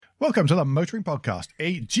Welcome to the Motoring Podcast,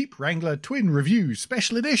 a Jeep Wrangler Twin Review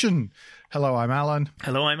Special Edition. Hello, I'm Alan.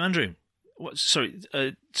 Hello, I'm Andrew. So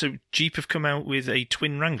Jeep have come out with a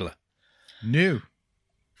Twin Wrangler? New.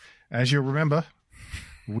 As you'll remember,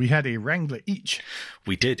 we had a Wrangler each.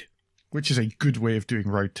 We did. Which is a good way of doing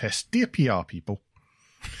road tests. Dear PR people,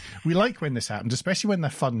 we like when this happens, especially when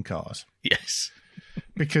they're fun cars. Yes.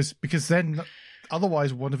 Because then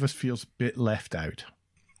otherwise one of us feels a bit left out.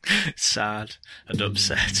 Sad and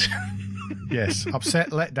upset. Yes,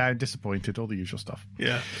 upset, let down, disappointed, all the usual stuff.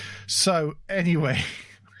 Yeah. So anyway,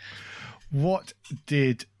 what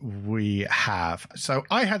did we have? So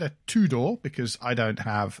I had a two-door because I don't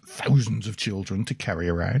have thousands of children to carry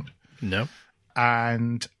around. No.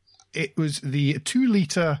 And it was the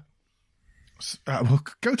 2-litre... we'll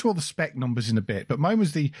go to all the spec numbers in a bit, but mine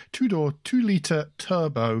was the two-door, 2-litre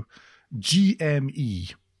turbo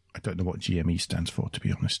GME. I don't know what GME stands for, to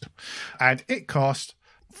be honest. And it cost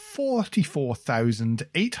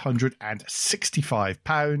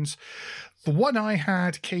 £44,865. The one I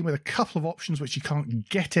had came with a couple of options which you can't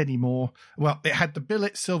get anymore. Well, it had the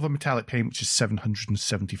billet silver metallic paint, which is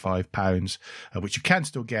 £775, which you can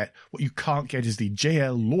still get. What you can't get is the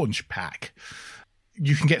JL launch pack.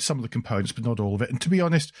 You can get some of the components, but not all of it. And to be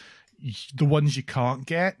honest, the ones you can't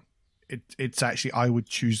get, it's actually, I would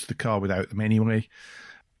choose the car without them anyway.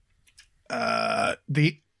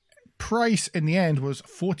 The price in the end was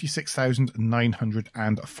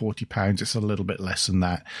 £46,940. It's a little bit less than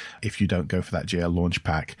that if you don't go for that JL launch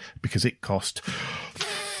pack, because it cost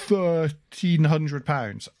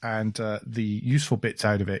 £1,300 and the useful bits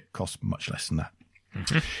out of it cost much less than that.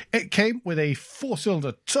 Mm-hmm. It came with a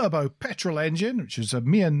 4-cylinder turbo petrol engine, which is a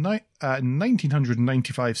mere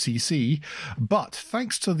 1995cc, but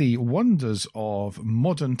thanks to the wonders of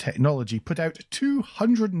modern technology, put out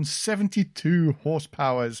 272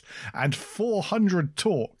 horsepowers and 400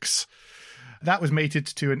 torques. That was mated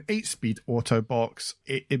to an 8-speed auto box.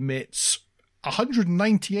 It emits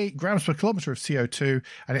 198 grams per kilometre of CO2,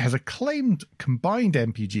 and it has a claimed combined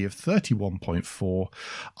MPG of 31.4.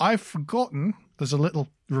 I've forgotten, there's a little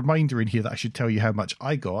reminder in here that I should tell you how much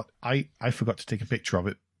I got. I forgot to take a picture of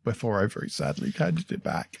it before I very sadly handed it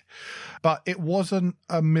back. But it wasn't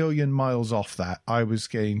a million miles off that. I was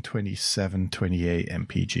getting 27, 28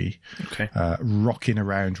 MPG. Okay. Rocking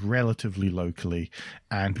around relatively locally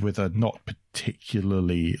and with a not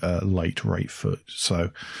particularly light right foot.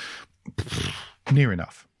 So... near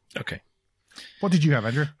enough. Okay. What did you have,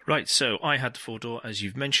 Andrew? Right, so I had the 4-door, as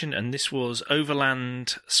you've mentioned, and this was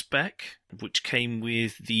Overland spec, which came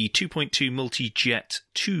with the 2.2 Multi-Jet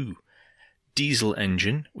 2 diesel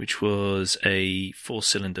engine, which was a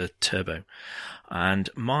 4-cylinder turbo. And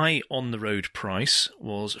my on-the-road price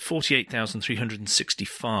was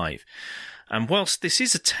 $48,365. And whilst this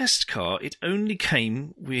is a test car, it only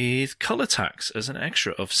came with colour tax as an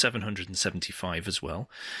extra of $775 as well,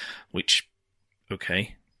 which,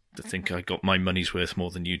 okay, I think I got my money's worth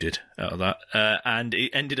more than you did out of that. And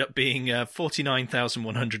it ended up being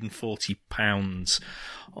 £49,140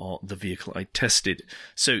 on the vehicle I tested.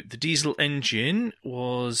 So the diesel engine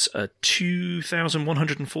was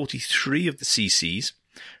 2,143 of the cc's,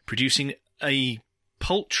 producing a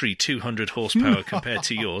paltry 200 horsepower compared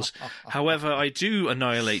to yours. However, I do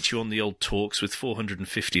annihilate you on the old torques with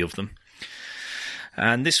 450 of them.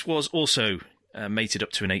 And this was also mated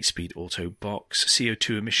up to an 8-speed auto box.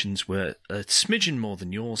 CO2 emissions were a smidgen more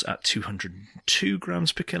than yours at 202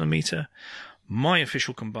 grams per kilometre. My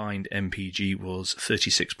official combined MPG was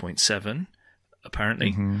 36.7,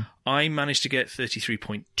 apparently. Mm-hmm. I managed to get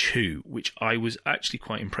 33.2, which I was actually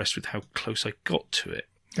quite impressed with how close I got to it.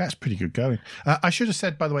 That's pretty good going. I should have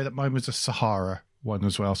said, by the way, that mine was a Sahara one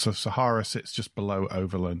as well. So Sahara sits just below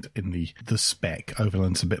Overland in the spec.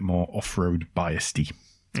 Overland's a bit more off-road biased-y.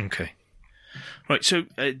 Okay. Right, so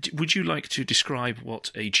would you like to describe what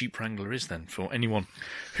a Jeep Wrangler is then, for anyone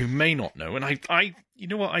who may not know? And I you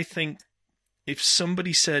know what, I think if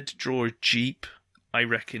somebody said draw a Jeep, I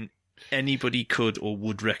reckon anybody could or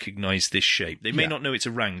would recognise this shape. They may not know it's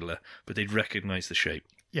a Wrangler, but they'd recognise the shape.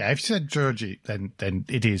 Yeah, if you said draw a Jeep, then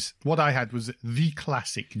it is. What I had was the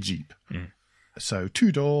classic Jeep. Mm. So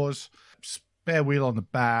 2 doors, spare wheel on the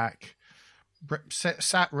back,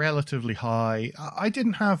 sat relatively high. I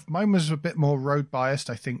didn't have, mine was a bit more road biased,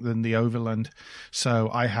 I think, than the Overland. So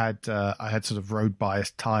I had sort of road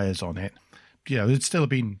biased tyres on it. You know, it'd still have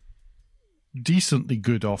been decently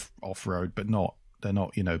good off road, but they're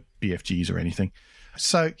not, you know, BFGs or anything.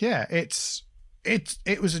 So yeah, it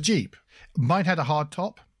was a Jeep. Mine had a hard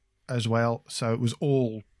top as well, so it was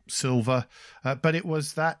all silver, but it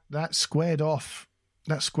was that squared off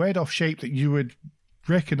shape that you would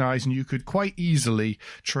recognize and you could quite easily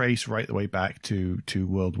trace right the way back to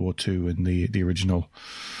World War II and the original,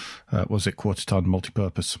 was it quarter-ton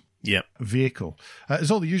multi-purpose vehicle.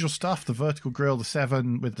 There's all the usual stuff, the vertical grille, the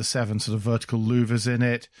 7 with the 7 sort of vertical louvers in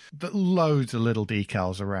it, but loads of little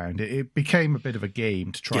decals around. It became a bit of a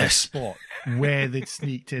game to try and spot where they'd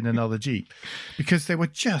sneaked in another Jeep, because they were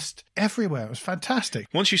just everywhere. It was fantastic.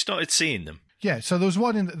 Once you started seeing them. Yeah, so there was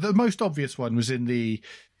one in the most obvious one was in the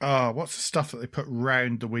what's the stuff that they put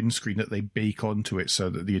round the windscreen that they bake onto it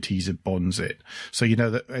so that the adhesive bonds it. So you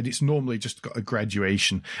know that, and it's normally just got a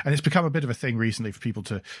graduation, and it's become a bit of a thing recently for people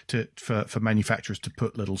for manufacturers to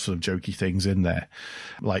put little sort of jokey things in there,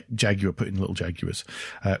 like Jaguar putting little Jaguars.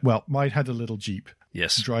 Well, mine had a little Jeep,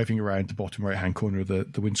 driving around the bottom right hand corner of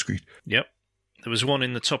the windscreen. Yep, there was one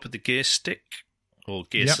in the top of the gear stick. Or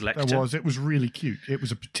gear selector. There was. It was really cute. It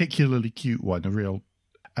was a particularly cute one, a real.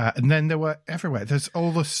 And then there were everywhere. There's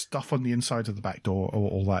all the stuff on the inside of the back door,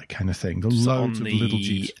 or all that kind of thing. Loads of little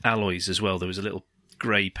Jeeps. Alloys as well. There was a little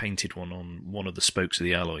grey painted one on one of the spokes of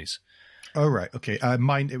the alloys. Oh, right. Okay.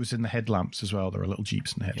 Mine, it was in the headlamps as well. There were little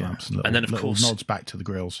Jeeps in the headlamps. Yeah. And then, of course, nods back to the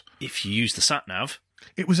grills. If you use the sat-nav...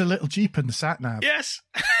 It was a little Jeep in the sat-nav. Yes!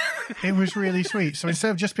 It was really sweet. So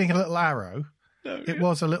instead of just being a little arrow... It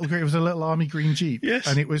was a little army green Jeep,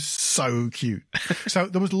 and it was so cute. So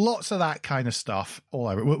there was lots of that kind of stuff all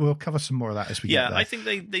over. We'll cover some more of that as we get there. I think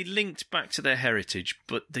they linked back to their heritage,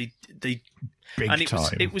 but they big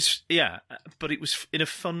time. It was but it was in a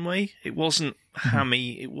fun way. It wasn't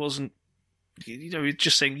hammy. It wasn't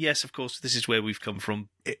just saying yes, of course, this is where we've come from.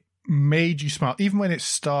 It made you smile, even when it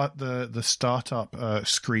the startup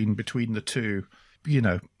screen between the two.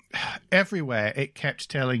 Everywhere it kept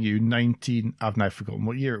telling you 19. I've now forgotten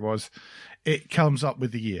what year it was. It comes up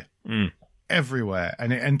with the year everywhere,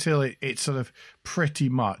 and until it sort of pretty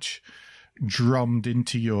much drummed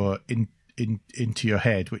into your into your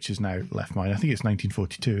head, which is now left mine. I think it's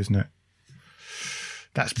 1942, isn't it?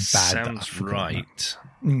 That's bad. Sounds right.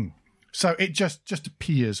 So it just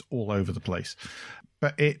appears all over the place,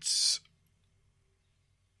 but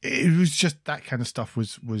it was just that kind of stuff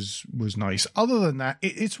was nice. Other than that,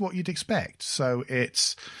 it's what you'd expect. So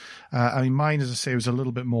it's, mine, as I say, was a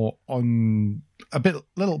little bit more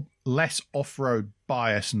little less off-road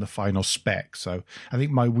bias in the final spec. So I think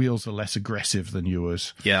my wheels are less aggressive than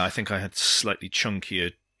yours. Yeah, I think I had slightly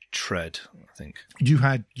chunkier tread. I think you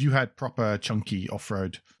had proper chunky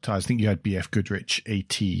off-road tires. I think you had BF Goodrich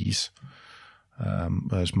ATs,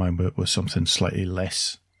 whereas mine were something slightly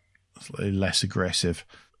less aggressive.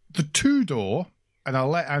 The 2-door, and I'll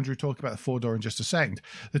let Andrew talk about the 4-door in just a second.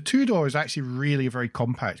 The 2-door is actually really a very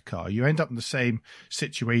compact car. You end up in the same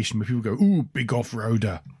situation where people go, ooh, big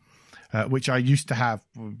off-roader, which I used to have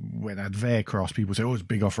when I had Vehicross. People say, oh, it's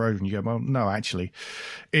big off-road. And you go, well, no, actually,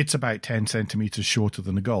 it's about 10 centimetres shorter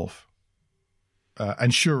than a Golf.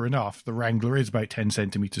 And sure enough, the Wrangler is about 10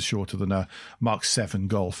 centimetres shorter than a Mark 7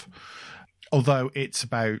 Golf. Although it's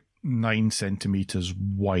about 9 centimeters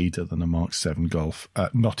wider than a Mark 7 Golf,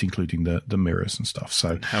 not including the mirrors and stuff.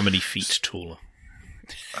 So, how many feet taller?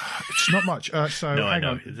 It's not much. So no, I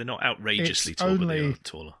know they're not outrageously tall, but they are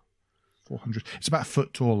taller. 400. It's about a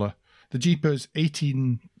foot taller. The Jeep is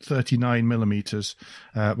 1839 millimeters,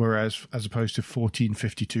 whereas as opposed to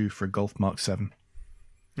 1452 for a Golf Mark 7.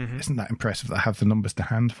 Mm-hmm. Isn't that impressive that I have the numbers to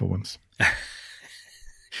hand for once?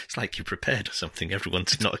 It's like you're prepared or something.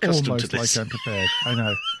 Everyone's not accustomed to this. Almost like I'm prepared. I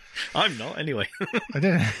know. I'm not, anyway. I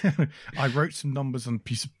didn't. I wrote some numbers on a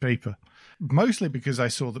piece of paper, mostly because I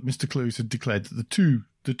saw that Mr. Clues had declared that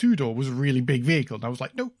the 2-door was a really big vehicle, and I was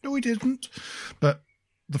like, no, it isn't. But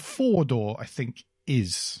the 4-door, I think,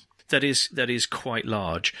 is. That is quite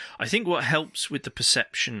large. I think what helps with the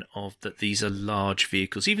perception of that these are large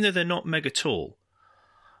vehicles, even though they're not mega tall,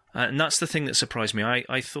 and that's the thing that surprised me.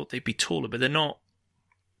 I thought they'd be taller, but they're not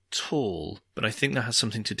tall. But I think that has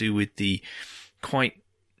something to do with the quite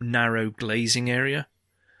narrow glazing area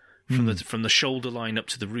from the shoulder line up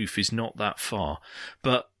to the roof is not that far.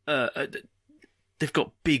 But they've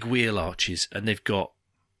got big wheel arches, and they've got.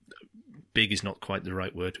 Big is not quite the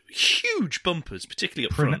right word. Huge bumpers, particularly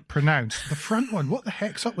up front. Pronounced. The front one. What the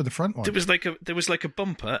heck's up with the front one? There was like a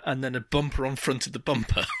bumper, and then a bumper on front of the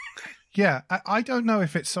bumper. Yeah, I don't know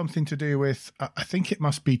if it's something to do with. I think it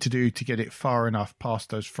must be to do to get it far enough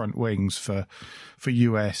past those front wings for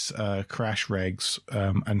US crash regs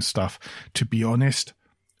and stuff. To be honest,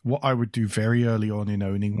 what I would do very early on in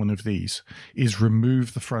owning one of these is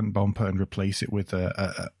remove the front bumper and replace it with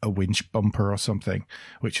a winch bumper or something,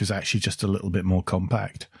 which is actually just a little bit more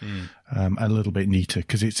compact, a little bit neater,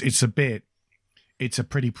 because it's a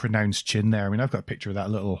pretty pronounced chin there. I mean, I've got a picture of that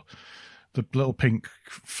little the little pink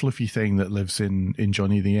fluffy thing that lives in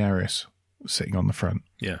Johnny the Heiress sitting on the front.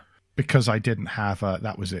 Yeah. Because I didn't have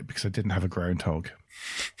that was it, because I didn't have a groundhog.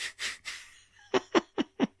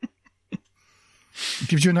 It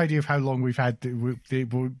gives you an idea of how long we've had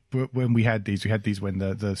when we had these. We had these when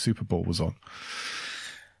the Super Bowl was on.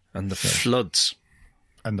 And the floods.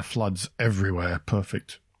 And the floods everywhere.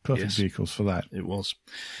 Perfect Yes. vehicles for that. It was.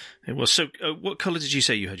 So what colour did you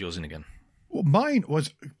say you had yours in again? Well, mine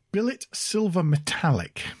was billet silver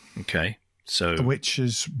metallic. Okay. So Which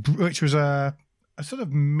was a sort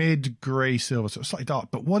of mid-grey silver, so it was slightly dark.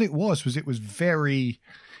 But what it was it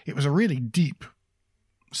was a really deep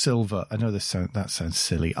silver. I know that sounds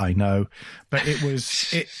silly, I know, but it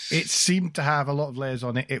was it seemed to have a lot of layers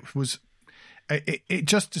on it. It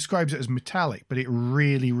just describes it as metallic, but it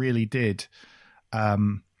really, really did.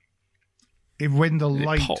 When the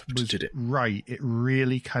light popped, was did it? right, it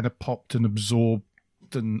really kind of popped and absorbed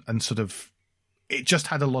and sort of, it just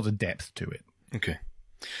had a lot of depth to it. Okay.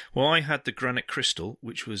 Well, I had the granite crystal,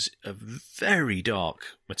 which was a very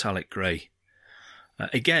dark metallic grey.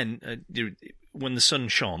 Again, when the sun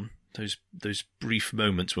shone, those brief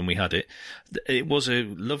moments when we had it, it was a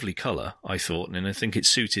lovely colour, I thought, and I think it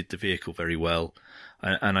suited the vehicle very well,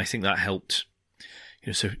 and I think that helped.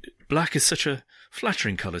 So black is such a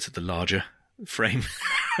flattering colour to the larger frame.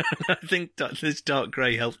 I think that this dark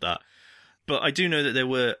grey helped that. But I do know that there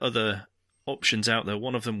were other options out there.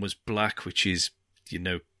 One of them was black, which is,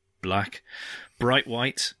 black. Bright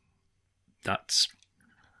white, that's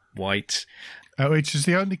white. Which is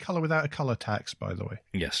the only colour without a colour tax, by the way.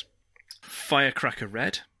 Yes. Firecracker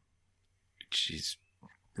red, which is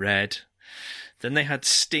red. Then they had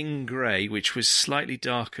Sting Grey, which was slightly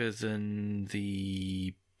darker than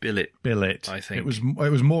the billet, I think. It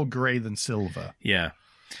was more grey than silver. Yeah.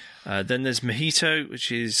 Then there's Mojito,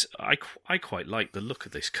 which is... I quite like the look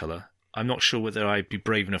of this colour. I'm not sure whether I'd be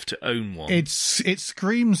brave enough to own one. It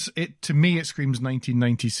screams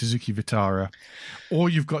 1990 Suzuki Vitara, or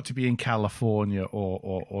you've got to be in California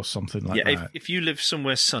or something like that. If you live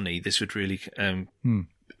somewhere sunny, this would really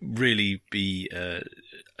really be a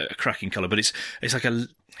cracking colour. But it's like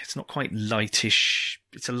it's not quite lightish.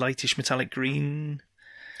 It's a lightish metallic green.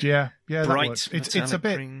 Yeah, bright. It's a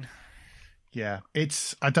bit green. Yeah,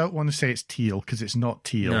 I don't want to say it's teal because it's not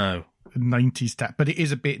teal. No. 90s, but it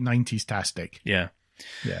is a bit 90s-tastic. Yeah.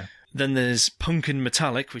 Then there's Pumpkin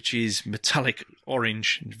Metallic, which is metallic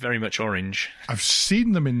orange, very much orange. I've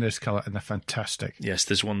seen them in this colour, and they're fantastic. Yes,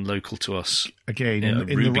 there's one local to us. Again, in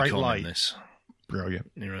the right light. In this.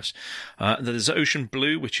 Brilliant. Near us. There's Ocean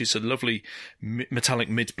Blue, which is a lovely metallic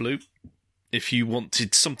mid-blue. If you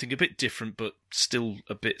wanted something a bit different, but still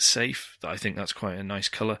a bit safe, I think that's quite a nice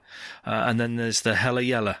colour. And then there's the Hella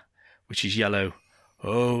Yellow, which is yellow.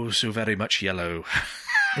 Oh, so very much yellow.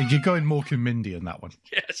 You're going Mork and Mindy in that one.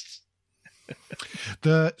 Yes.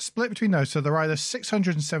 The split between those, so they're either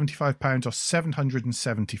 £675 or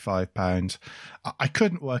 £775. I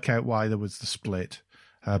couldn't work out why there was the split,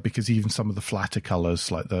 because even some of the flatter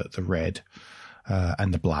colours, like the red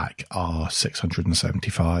and the black, are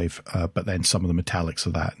 £675, but then some of the metallics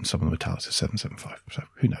are that, and some of the metallics are £775. So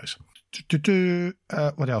who knows?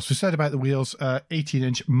 What else? We said about the wheels,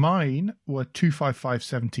 18-inch. Mine were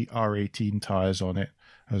 255/70 R18 tyres on it.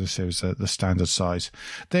 As I say, it was the standard size.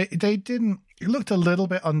 They didn't. It looked a little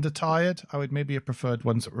bit under-tired. I would maybe have preferred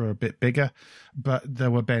ones that were a bit bigger, but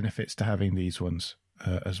there were benefits to having these ones,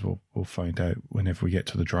 as we'll find out whenever we get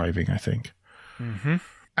to the driving, I think. Mm-hmm.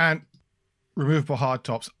 And removable hard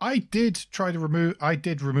tops. I did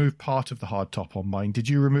remove part of the hard top on mine. Did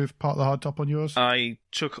you remove part of the hard top on yours? I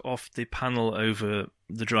took off the panel over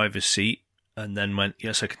the driver's seat and then went,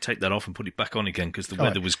 yes, I can take that off and put it back on again because the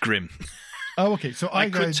weather was grim. Oh, okay. So I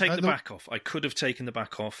could take the back off. I could have taken the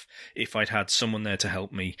back off if I'd had someone there to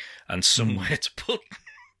help me and somewhere to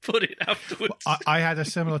put it afterwards. I had a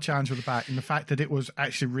similar challenge with the back, and the fact that it was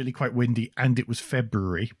actually really quite windy and it was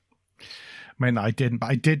February meant that I didn't. But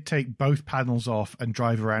I did take both panels off and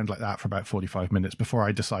drive around like that for about 45 minutes before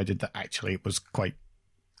I decided that actually it was quite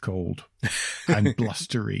cold and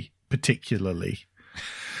blustery, particularly,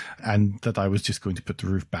 and that I was just going to put the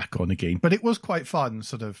roof back on again. But it was quite fun,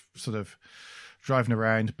 sort of driving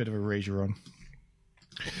around, a bit of erasure on,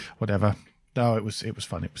 whatever. No, it was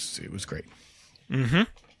fun. It was great. Mm-hmm.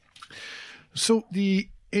 So the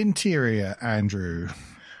interior, Andrew.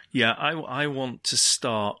 Yeah, I want to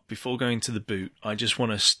start, before going to the boot, I just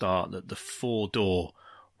want to start that the 4-door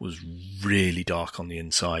was really dark on the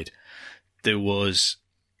inside. There was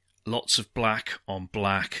lots of black on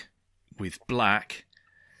black with black,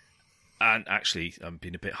 And actually, I'm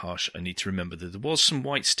being a bit harsh. I need to remember that there was some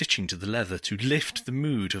white stitching to the leather to lift the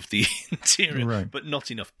mood of the interior, Right. but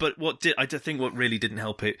not enough. But I think what really didn't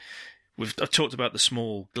help it, I've talked about the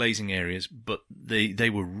small glazing areas, but they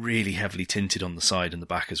were really heavily tinted on the side and the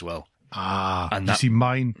back as well. And you see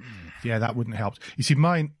mine, yeah, that wouldn't help. You see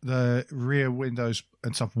mine, the rear windows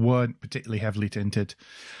and stuff weren't particularly heavily tinted.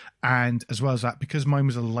 And as well as that, because mine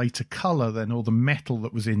was a lighter colour, then all the metal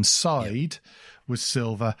that was inside was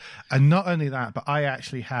silver. And not only that, but I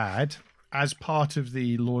actually had, as part of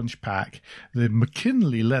the launch pack, the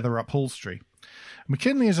McKinley leather upholstery.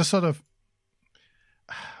 McKinley is a sort of,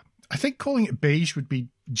 I think calling it beige would be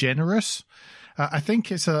generous. I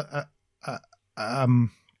think it's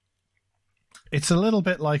it's a little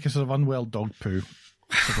bit like a sort of unwell dog poo,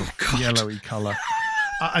 sort of yellowy colour.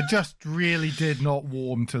 I just really did not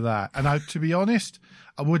warm to that. And to be honest,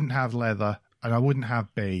 I wouldn't have leather and I wouldn't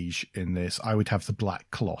have beige in this. I would have the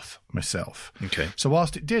black cloth myself. Okay. So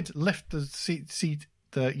whilst it did lift the seat,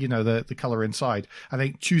 the colour inside, I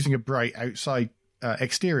think choosing a bright outside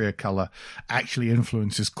exterior colour actually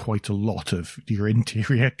influences quite a lot of your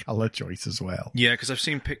interior colour choice as well. Yeah, because I've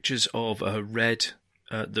seen pictures of a red,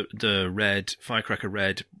 the red, firecracker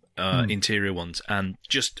red interior ones, and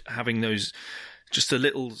just having those... just a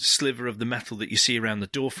little sliver of the metal that you see around the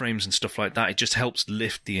door frames and stuff like that. It just helps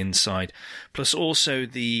lift the inside. Plus also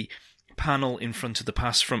the panel in front of the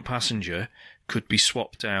front passenger could be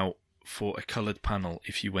swapped out for a coloured panel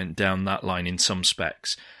if you went down that line in some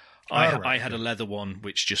specs. I had a leather one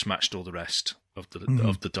which just matched all the rest of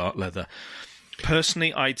the dark leather.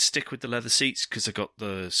 Personally, I'd stick with the leather seats because I got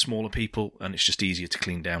the smaller people and it's just easier to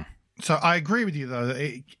clean down. So I agree with you, though.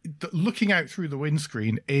 Looking out through the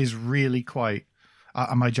windscreen is really quite...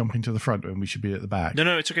 am I jumping to the front when we should be at the back?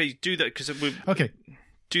 No, it's okay. Do that because okay.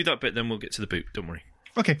 Do that bit, then we'll get to the boot. Don't worry.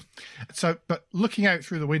 Okay. So, but looking out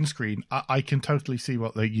through the windscreen, I can totally see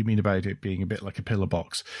what you mean about it being a bit like a pillar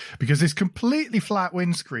box, because it's completely flat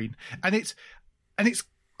windscreen and it's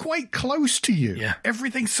quite close to you. Yeah.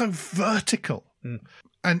 Everything's so vertical,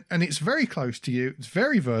 and it's very close to you. It's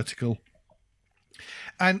very vertical.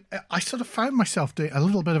 And I sort of found myself doing a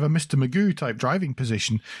little bit of a Mr. Magoo type driving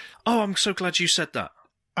position. Oh, I'm so glad you said that.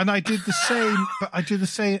 And I did the same, but I do the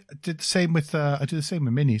same with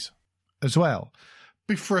minis as well.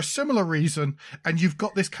 But for a similar reason, and you've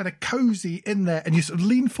got this kind of cozy in there, and you sort of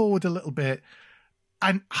lean forward a little bit,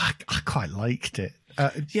 and I quite liked it.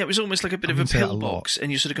 Yeah, it was almost like a bit of a pillbox,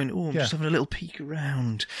 and you're sort of going, "Oh, I'm just having a little peek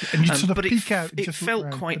around." And you sort of but peek out. It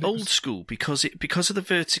felt quite old school because of the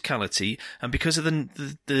verticality and because of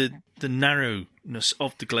the narrowness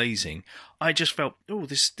of the glazing. I just felt, oh,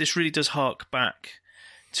 this really does hark back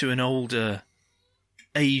to an older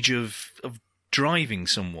age of driving,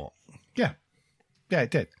 somewhat. Yeah,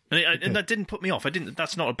 it did. And that didn't put me off.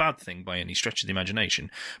 That's not a bad thing by any stretch of the imagination.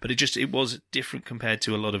 But it was different compared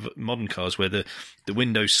to a lot of modern cars where the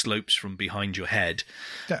window slopes from behind your head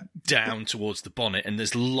down towards the bonnet, and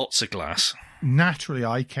there's lots of glass. Naturally,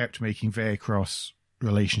 I kept making Vehicross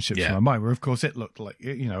relationships in my mind, where of course it looked like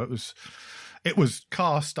it was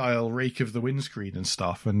car style rake of the windscreen and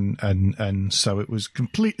stuff, and so it was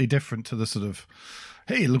completely different to the sort of,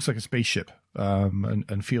 hey, it looks like a spaceship.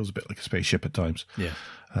 And feels a bit like a spaceship at times. Yeah.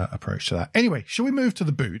 Approach to that. Anyway, shall we move to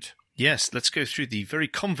the boot? Yes, let's go through the very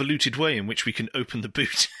convoluted way in which we can open the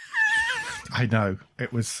boot. I know.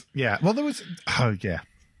 It was, yeah. Well, there was, oh, yeah.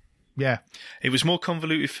 Yeah. It was more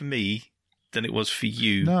convoluted for me than it was for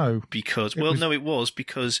you. No. Because, it was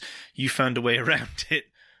because you found a way around it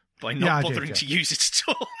by not bothering to use it at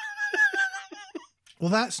all. Well,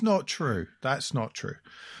 that's not true.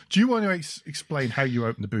 Do you want to explain how you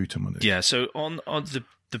open the boot? Yeah, so on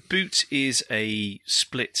the boot is a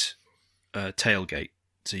split tailgate.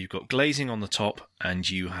 So you've got glazing on the top and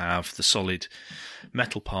you have the solid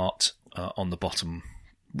metal part on the bottom,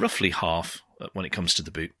 roughly half when it comes to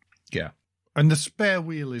the boot. Yeah. And the spare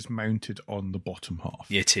wheel is mounted on the bottom half.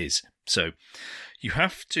 It is. So you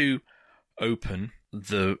have to open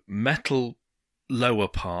the metal lower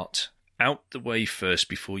part out the way first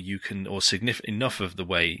before you can, or significant enough of the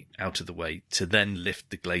way out of the way to then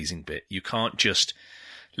lift the glazing bit. You can't just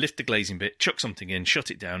lift the glazing bit, chuck something in,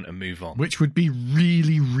 shut it down and move on. Which would be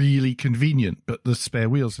really, really convenient, but the spare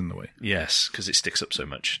wheel's in the way. Yes, because it sticks up so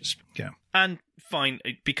much. Yeah. And fine,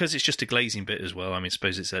 because it's just a glazing bit as well. I mean, I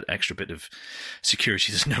suppose it's that extra bit of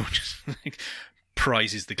security. There's no one just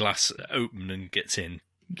prizes the glass open and gets in.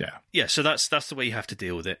 Yeah. Yeah, so that's the way you have to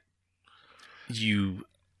deal with it.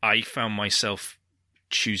 I found myself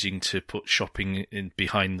choosing to put shopping in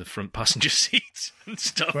behind the front passenger seats and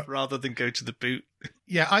stuff rather than go to the boot.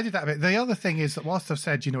 Yeah, I did that a bit. The other thing is that whilst I've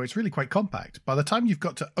said, it's really quite compact, by the time you've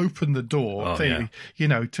got to open the door,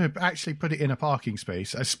 to actually put it in a parking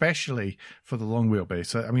space, especially for the long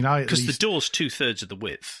wheelbase. I mean, because the door's 2/3 of the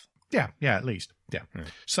width. Yeah, at least. Yeah.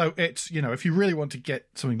 So it's, if you really want to get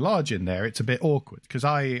something large in there, it's a bit awkward because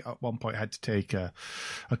I, at one point, had to take a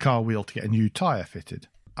car wheel to get a new tyre fitted.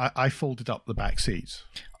 I folded up the back seats.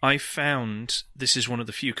 I found, this is one of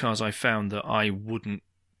the few cars I found that I wouldn't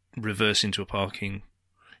reverse into a parking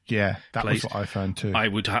Yeah, that place. was what I found too. I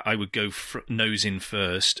would go nose in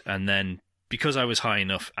first, and then, because I was high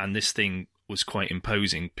enough and this thing was quite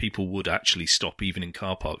imposing, people would actually stop even in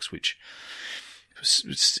car parks, which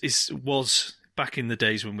was back in the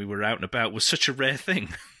days when we were out and about, was such a rare thing.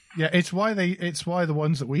 Yeah, it's why the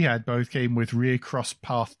ones that we had both came with rear cross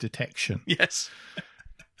path detection. Yes.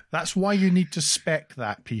 That's why you need to spec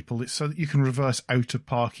that, people. It's so that you can reverse out of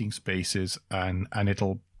parking spaces and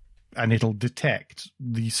it'll detect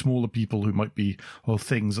the smaller people who might be, or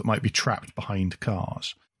things that might be trapped behind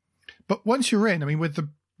cars. But once you're in, I mean, with the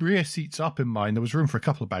rear seats up in mine, there was room for a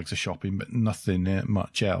couple of bags of shopping, but nothing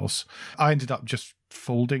much else. I ended up just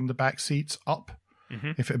folding the back seats up.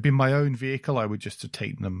 Mm-hmm. If it had been my own vehicle, I would just have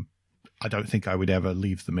taken them. I don't think I would ever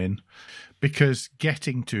leave them in, because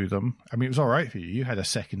getting to them, I mean, it was all right for you. You had a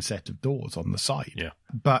second set of doors on the side. Yeah.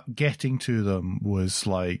 But getting to them was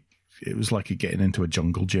like getting into a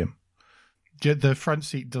jungle gym. The front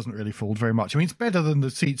seat doesn't really fold very much. I mean, it's better than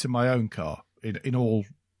the seats in my own car, in all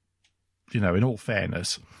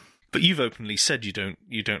fairness. But you've openly said you don't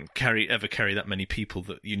ever carry that many people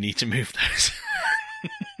that you need to move those.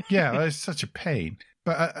 Yeah, it's such a pain.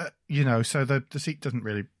 But, so the seat doesn't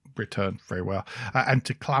really return very well. And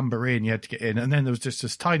to clamber in, you had to get in. And then there was just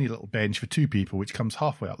this tiny little bench for two people, which comes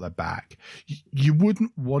halfway up their back. You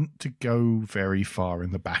wouldn't want to go very far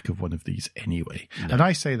in the back of one of these anyway. No. And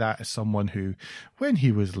I say that as someone who, when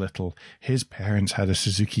he was little, his parents had a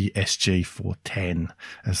Suzuki SJ410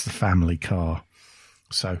 as the family car.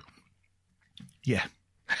 So, yeah.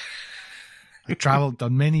 I travelled,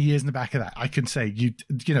 done many years in the back of that. I can say,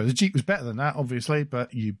 the Jeep was better than that, obviously,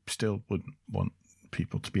 but you still wouldn't want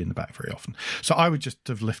people to be in the back very often. So I would just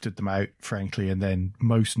have lifted them out, frankly, and then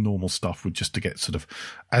most normal stuff would just to get sort of,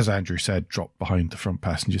 as Andrew said, dropped behind the front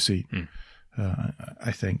passenger seat,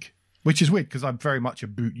 I think. Which is weird, because I'm very much a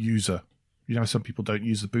boot user. Some people don't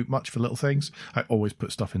use the boot much for little things. I always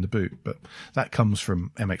put stuff in the boot, but that comes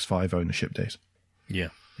from MX-5 ownership days. Yeah.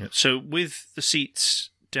 So with the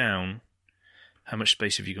seats down, how much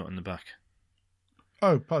space have you got in the back?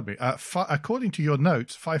 Oh, pardon me. According to your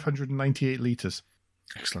notes, 598 litres.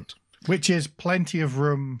 Excellent. Which is plenty of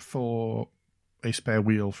room for a spare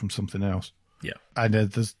wheel from something else. Yeah. And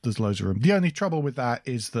there's loads of room. The only trouble with that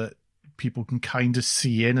is that people can kind of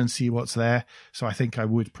see in and see what's there. So I think I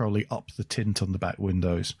would probably up the tint on the back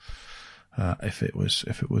windows if it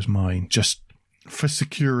was mine, just for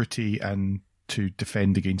security and to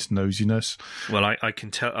defend against nosiness. Well, I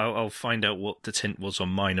can tell. I'll find out what the tint was on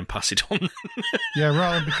mine and pass it on. Yeah,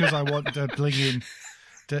 rather because I want the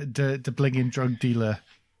bling-in drug dealer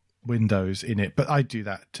windows in it, but I do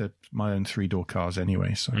that to my own 3-door cars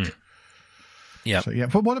anyway. So, yeah. So, yeah.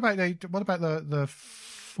 But what about the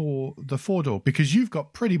 4-door? Because you've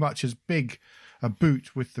got pretty much as big a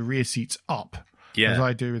boot with the rear seats up as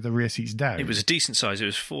I do with the rear seats down. It was a decent size. It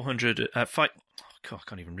was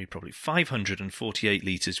 548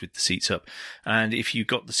 litres with the seats up. And if you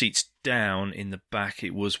got the seats down in the back,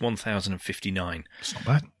 it was 1,059. It's not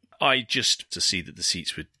bad. I just to see that the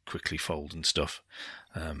seats would quickly fold and stuff.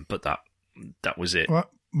 But that was it.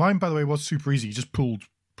 Well, mine, by the way, was super easy. You just pulled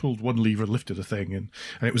one lever, lifted a thing, and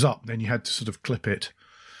it was up. Then you had to sort of clip it.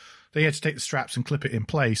 Then you had to take the straps and clip it in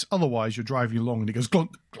place. Otherwise, you're driving along and it goes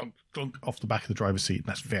clunk, clunk, clunk off the back of the driver's seat. And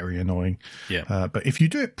that's very annoying. Yeah. But if you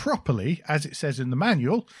do it properly, as it says in the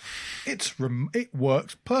manual, it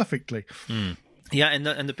works perfectly. Mm. Yeah, and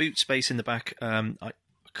the boot space in the back, I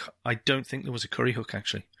don't think there was a curry hook,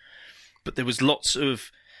 actually. But there was lots of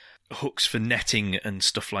hooks for netting and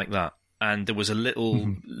stuff like that. And there was a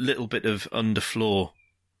little bit of underfloor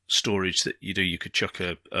storage that you could chuck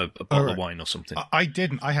a bottle of wine or something. I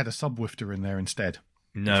didn't. I had a subwoofer in there instead.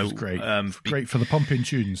 No, which was great. Great for the pump-in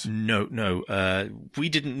tunes. No. We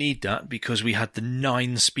didn't need that because we had the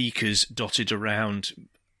 9 speakers dotted around,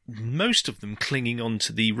 most of them clinging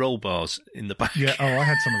onto the roll bars in the back. Yeah. Oh, I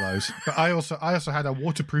had some of those. But I also had a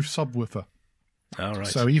waterproof subwoofer. All right.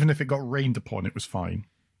 So even if it got rained upon, it was fine.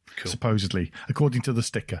 Cool. Supposedly, according to the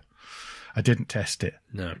sticker. I didn't test it.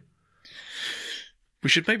 No. We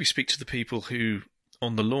should maybe speak to the people who,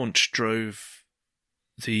 on the launch, drove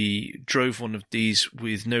drove one of these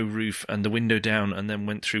with no roof and the window down, and then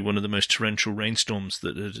went through one of the most torrential rainstorms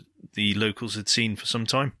that the locals had seen for some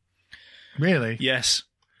time. Really? Yes.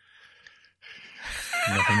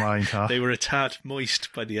 Never mind, huh? They were a tad moist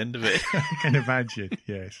by the end of it. I can imagine,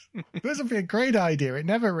 yes. This would be a great idea. It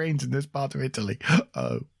never rains in this part of Italy.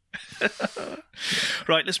 Oh.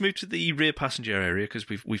 Right, let's move to the rear passenger area, because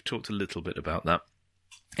we've talked a little bit about that.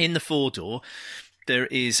 In the four-door, there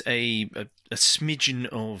is a smidgen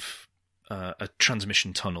of a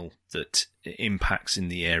transmission tunnel that impacts in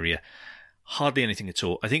the area. Hardly anything at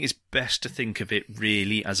all. I think it's best to think of it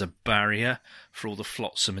really as a barrier for all the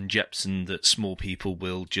flotsam and jetsam that small people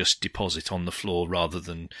will just deposit on the floor rather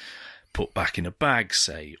than put back in a bag,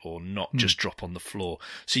 say, or not just drop on the floor.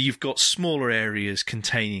 So you've got smaller areas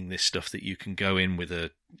containing this stuff that you can go in with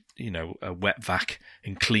a wet vac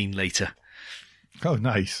and clean later. Oh,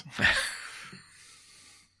 nice.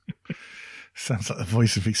 Sounds like the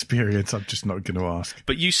voice of experience. I'm just not going to ask.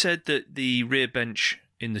 But you said that the rear bench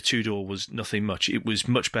in the two-door was nothing much. It was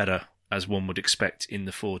much better, as one would expect in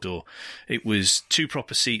the four-door. It was two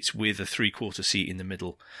proper seats with a three-quarter seat in the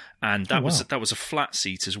middle, and that was a flat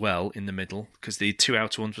seat as well in the middle, because the two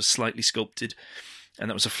outer ones were slightly sculpted,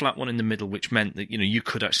 and that was a flat one in the middle, which meant that you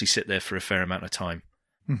could actually sit there for a fair amount of time.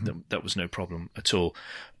 Mm-hmm. That was no problem at all.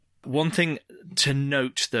 One thing to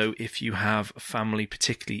note, though, if you have a family,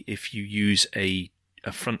 particularly if you use a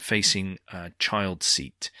front-facing child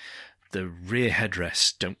seat, the rear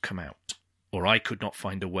headrests don't come out, or I could not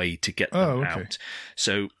find a way to get them out.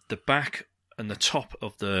 So the back and the top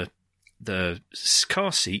of the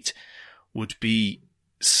car seat would be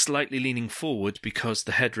slightly leaning forward because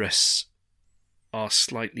the headrests are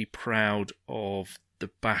slightly proud of the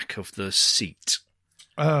back of the seat.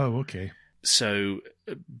 Oh, okay. So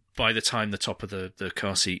by the time the top of the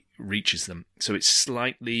car seat reaches them, so it's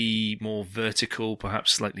slightly more vertical,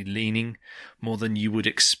 perhaps slightly leaning, more than you would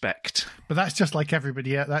expect. But that's just like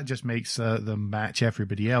everybody else. That just makes them match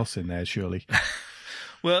everybody else in there, surely.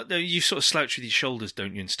 Well, no, you sort of slouch with your shoulders,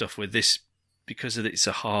 don't you, and stuff. With this, because it's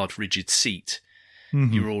a hard, rigid seat,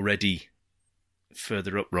 you're already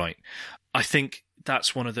further upright. I think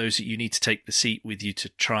that's one of those that you need to take the seat with you to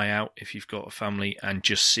try out if you've got a family and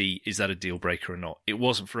just see, is that a deal breaker or not? It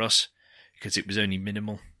wasn't for us because it was only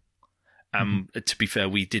minimal. To be fair,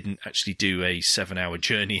 we didn't actually do a 7-hour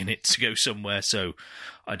journey in it to go somewhere, so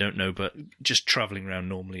I don't know, but just travelling around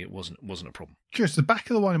normally, it wasn't a problem. Curious, the back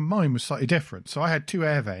of the one in mine was slightly different. So I had two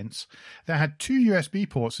air vents. They had two USB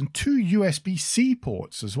ports and two USB-C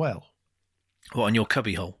ports as well. What, on your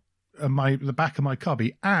cubby hole? The back of my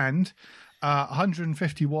cubby, and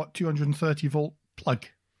 150 watt, 230 volt plug.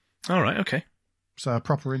 All right, okay. So a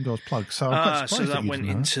proper indoors plug. So I'm quite surprised that went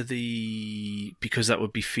into because that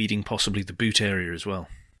would be feeding possibly the boot area as well.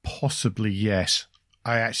 Possibly, yes.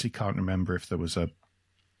 I actually can't remember if there was a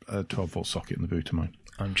 12 volt socket in the boot of mine.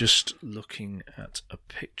 I'm just looking at a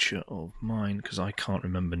picture of mine because I can't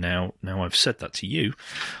remember now. Now I've said that to you,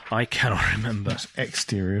 I cannot remember. That's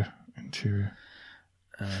exterior, interior.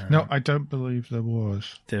 No, I don't believe there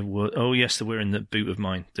was. There were. Oh, yes, there were in the boot of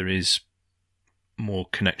mine. There is more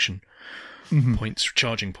connection points,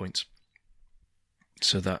 charging points.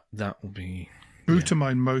 So that will be... Boot of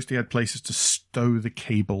mine mostly had places to stow the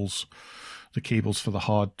cables for the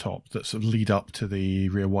hard top that sort of lead up to the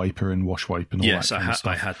rear wiper and wash wipe and all that kind of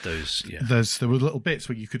stuff. I had those, yeah. There were little bits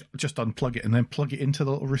where you could just unplug it and then plug it into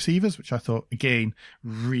the little receivers, which I thought, again,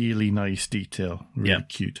 really nice detail. Really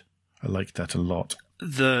cute. I liked that a lot.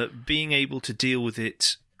 The being able to deal with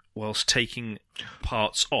it whilst taking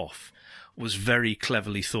parts off was very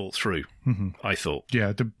cleverly thought through, I thought.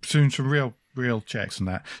 Yeah, soon some real checks on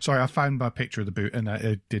that. Sorry, I found my picture of the boot, and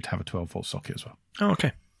it did have a 12-volt socket as well. Oh,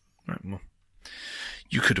 okay. Right, well,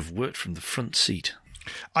 you could have worked from the front seat.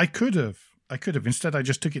 I could have. Instead, I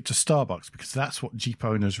just took it to Starbucks because that's what Jeep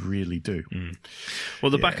owners really do. Well,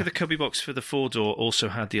 the back of the cubby box for the four-door also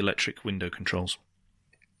had the electric window controls.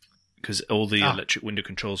 Because all the electric window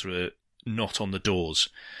controls were not on the doors,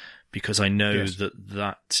 because I know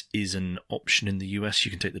that is an option in the US. You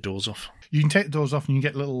can take the doors off. You can take the doors off and you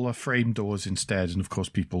get little frame doors instead. And of course,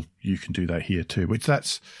 you can do that here too, which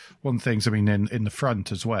that's one of the things, I mean, in the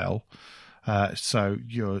front as well. So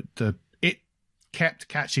it kept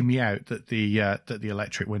catching me out that the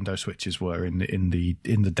electric window switches were in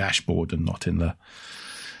the dashboard and not in the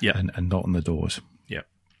and not on the doors. Yeah,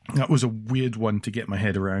 that was a weird one to get my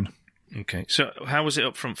head around. Okay, so how was it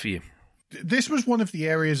up front for you? This was one of the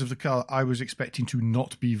areas of the car I was expecting to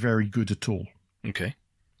not be very good at all. Okay.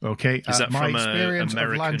 Is that my from experience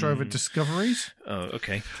American... of Land Rover Discoveries? Oh,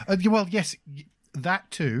 okay. Well, yes,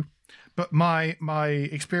 that too. But my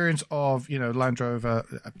experience of, Land Rover,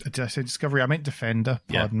 did I say Discovery? I meant Defender,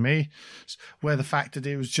 pardon me, where the fact that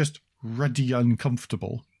it was just ruddy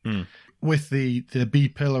uncomfortable with the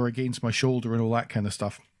B-pillar against my shoulder and all that kind of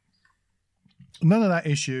stuff. None of that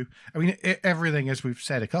issue. I mean, everything, as we've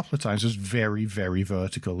said a couple of times, was very, very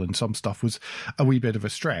vertical, and some stuff was a wee bit of a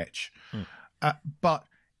stretch. But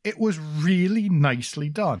it was really nicely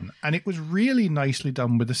done, and it was really nicely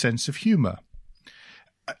done with a sense of humour,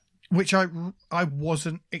 which I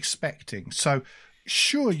wasn't expecting. So,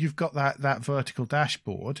 sure, you've got that vertical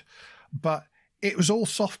dashboard, but it was all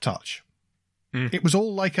soft touch. It was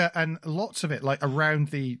all and lots of it like around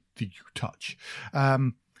the U-Touch.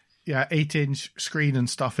 8-inch screen and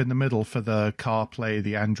stuff in the middle for the CarPlay,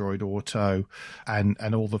 the Android Auto,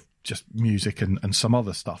 and all the just music and some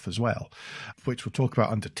other stuff as well, which we'll talk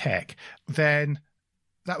about under tech. Then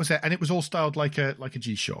that was it, and it was all styled like a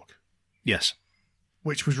G-Shock. Yes,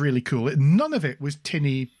 which was really cool. None of it was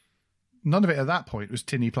tinny. None of it at that point was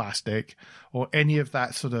tinny plastic or any of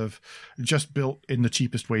that sort of just built in the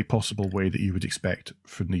cheapest way possible way that you would expect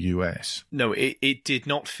from the US. No, it did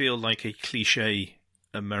not feel like a cliche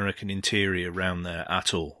American interior around there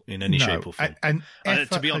at all in any shape or form. And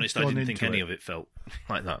to be honest, I didn't think any of it felt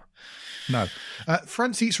like that. No.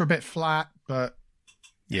 Front seats were a bit flat, but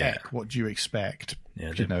heck, what do you expect?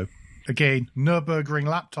 Yeah, again, Nürburgring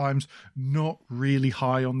lap times, not really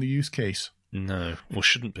high on the use case. No, or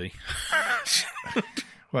shouldn't be.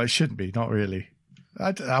 Well, it shouldn't be, not really.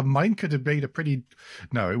 Mine could have made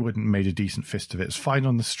no, it wouldn't have made a decent fist of it. It's fine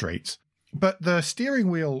on the straights. But the steering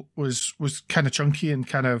wheel was kind of chunky and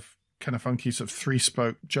kind of funky, sort of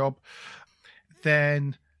 3-spoke job.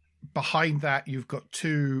 Then behind that, you've got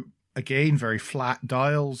two, again, very flat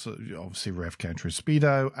dials, obviously rev counter and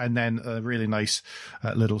speedo, and then a really nice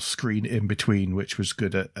little screen in between, which was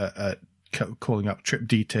good at calling up trip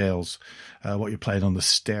details, what you're playing on the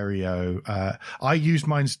stereo. I used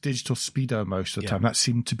mine's digital speedo most of the time. That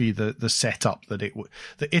seemed to be the setup that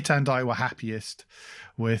it and I were happiest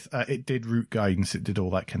with. It did route guidance, it did all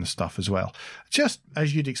that kind of stuff as well, just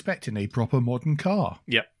as you'd expect in a proper modern car.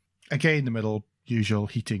 Yep. Again, the middle, usual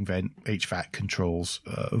heating vent, HVAC controls,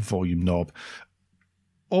 volume knob,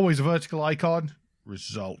 always a vertical icon,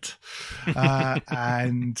 result,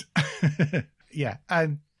 and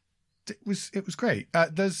and it was great.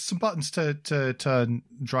 There's some buttons to turn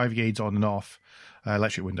driving aids on and off,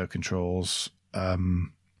 electric window controls, 12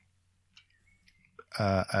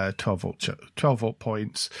 volt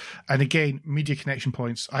points, and again media connection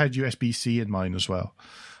points. I had USB-C in mine as well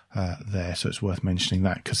there, so it's worth mentioning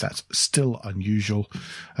that because that's still unusual.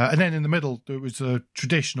 And then in the middle there was a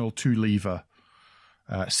traditional 2-lever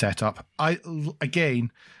setup. I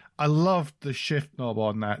loved the shift knob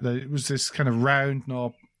on that. It was this kind of round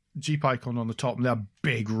knob, Jeep icon on the top, and a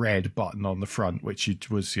big red button on the front, which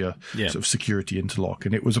was your sort of security interlock,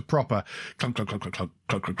 and it was a proper clunk, clunk, clunk, clunk, clunk,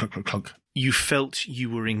 clunk, clunk, clunk, clunk. You felt you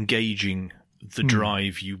were engaging the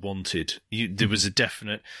drive you wanted. There was a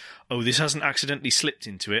definite, this hasn't accidentally slipped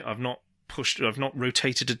into it. I've not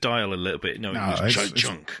rotated a dial a little bit. No, it was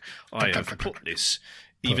chunk. I have put this,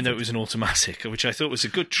 even though it was an automatic, which I thought was a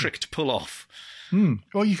good trick to pull off.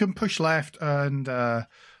 Well, you can push left and...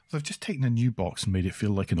 I've just taken a new box and made it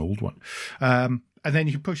feel like an old one. And then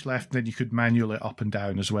you can push left, and then you could manual it up and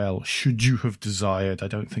down as well, should you have desired. I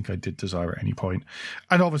don't think I did desire at any point.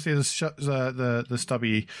 And obviously the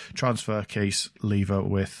stubby transfer case lever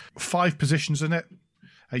with 5 positions in it.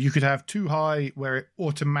 You could have 2 high, where it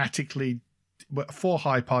automatically... 4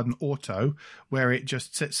 high, auto, where it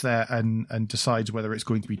just sits there and decides whether it's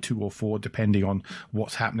going to be 2 or 4, depending on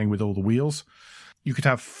what's happening with all the wheels. You could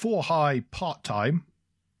have 4 high part-time,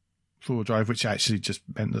 four-wheel drive, which actually just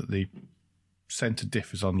meant that the center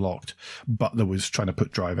diff is unlocked, but there was trying to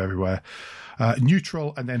put drive everywhere.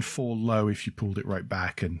 Neutral, and then 4 low if you pulled it right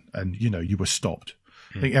back and you were stopped.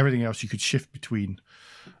 I think everything else you could shift between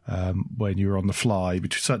when you were on the fly,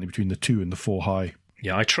 certainly between the 2 and the 4 high.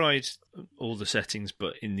 Yeah, I tried all the settings,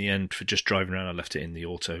 but in the end, for just driving around, I left it in the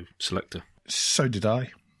auto selector. So did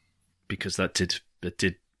I. Because that did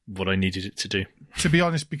what I needed it to do. To be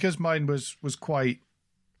honest, because mine was quite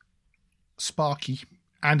sparky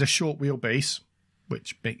and a short wheelbase,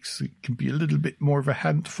 which makes it can be a little bit more of a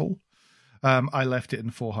handful, I left it in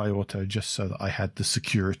 4 high auto just so that I had the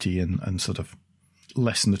security and sort of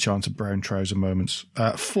lessen the chance of brown trouser moments.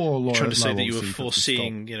 4 low. Trying to say that you were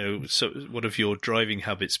foreseeing, so one of your driving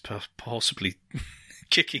habits possibly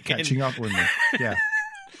catching up with me. Yeah.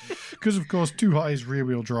 Because, of course, 2 high is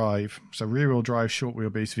rear-wheel drive. So rear-wheel drive, short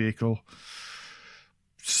wheelbase vehicle.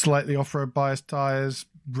 Slightly off-road bias tyres.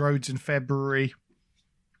 Roads in February.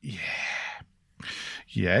 Yeah.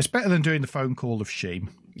 Yeah, it's better than doing the phone call of shame.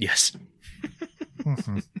 Yes.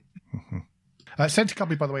 Centre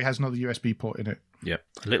Cubby, by the way, has another USB port in it. Yeah,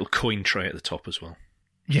 a little coin tray at the top as well.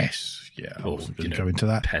 Yes, yeah, I Or, wasn't going to go into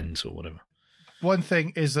that. Pens or whatever. One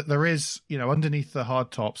thing is that there is, underneath the hard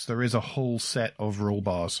tops, there is a whole set of roll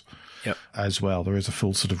bars as well. There is a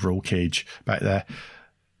full sort of roll cage back there.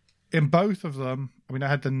 In both of them, I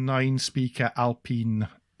had the 9-speaker Alpine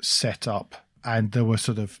setup, and there were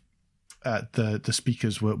sort of the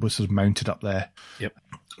speakers were sort of mounted up there. Yep.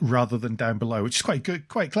 Rather than down below, which is quite good,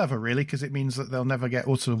 quite clever, really, because it means that they'll never get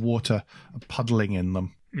all sort of water puddling in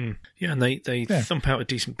them. Mm. Yeah, and they thump out a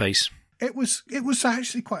decent bass. It was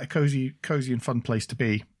actually quite a cozy and fun place to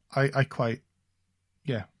be. I quite,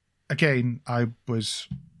 yeah. Again, I just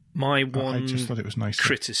thought it was nice.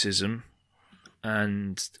 Criticism,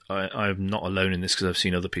 and I'm not alone in this because I've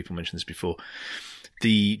seen other people mention this before.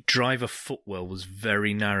 The driver footwell was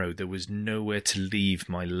very narrow. There was nowhere to leave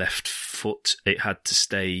my left foot. It had to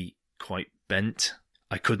stay quite bent.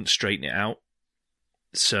 I couldn't straighten it out.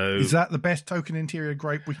 So is that the best token interior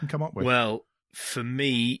gripe we can come up with? Well, for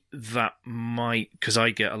me, that might, because I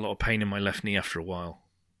get a lot of pain in my left knee after a while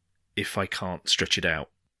if I can't stretch it out.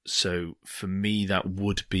 So for me, that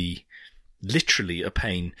would be literally a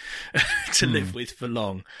pain to live with for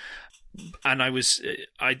long. And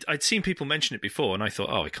I'd seen people mention it before, and I thought,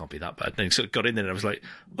 oh, it can't be that bad. And then sort of got in there, and I was like,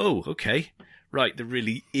 oh, okay, right. There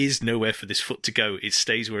really is nowhere for this foot to go. It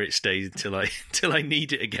stays where it stays until I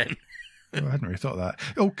need it again. Oh, I hadn't really thought of that.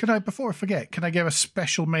 Oh, before I forget, can I give a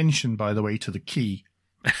special mention, by the way, to the key?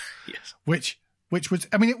 Yes. Which was,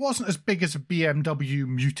 it wasn't as big as a BMW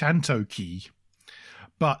Mutanto key,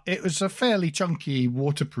 but it was a fairly chunky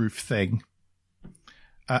waterproof thing.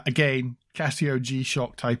 Again, Casio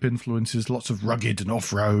G-Shock type influences, lots of rugged and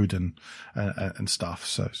off-road and stuff.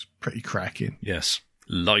 So it's pretty cracking. Yes.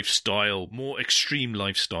 Lifestyle, more extreme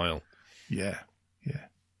lifestyle. Yeah.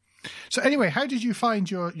 So anyway, how did you find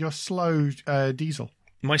your slow diesel?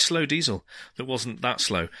 My slow diesel that wasn't that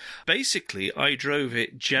slow. Basically, I drove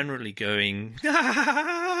it generally going...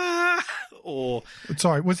 or...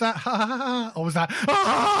 Sorry, was that or was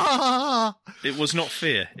that... It was not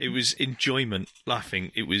fear. It was enjoyment,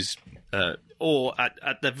 laughing. It was... or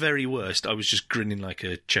at the very worst, I was just grinning like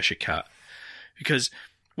a Cheshire cat. Because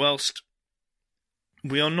whilst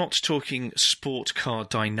we are not talking sport car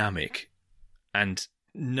dynamic, and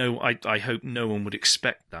no, I hope no one would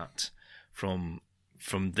expect that from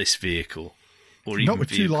this vehicle, or even not with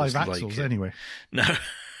two live like axles anyway. No.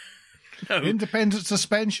 Independent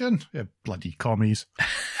suspension, yeah, bloody commies.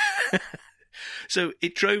 So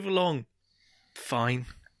it drove along fine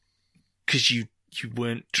because you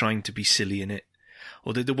weren't trying to be silly in it.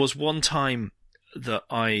 Although there was one time that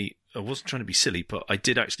I wasn't trying to be silly, but I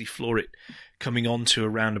did actually floor it coming onto a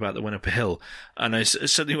roundabout that went up a hill, and I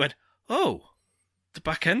suddenly went, "Oh, the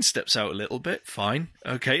back end steps out a little bit. Fine,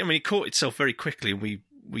 okay." It caught itself very quickly, and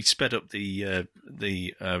we sped up the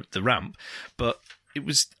ramp, but it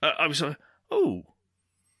was I was like, "Oh,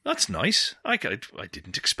 that's nice. I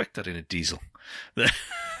didn't expect that in a diesel."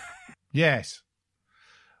 Yes,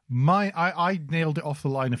 I nailed it off the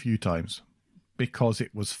line a few times because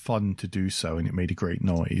it was fun to do so, and it made a great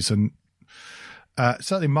noise. And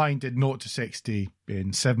certainly mine did 0 to 60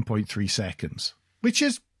 in 7.3 seconds, which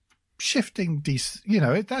is shifting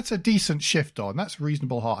decent. That's a decent shift on. That's a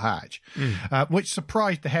reasonable hot hatch, which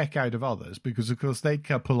surprised the heck out of others because, of course, they'd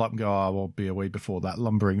pull up and go, "Oh, I won't be away before that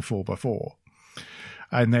lumbering 4x4,"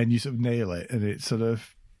 and then you sort of nail it, and it sort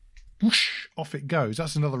of whoosh, off it goes.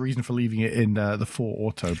 That's another reason for leaving it in the 4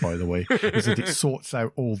 Auto, by the way, is that it sorts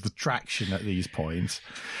out all the traction at these points.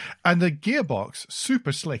 And the gearbox,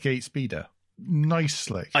 super slick 8-speeder. Nice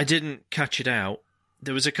slick. I didn't catch it out.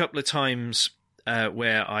 There was a couple of times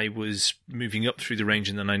where I was moving up through the range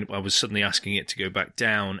and then I was suddenly asking it to go back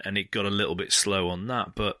down, and it got a little bit slow on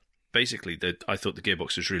that. But basically, I thought the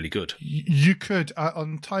gearbox was really good. You could,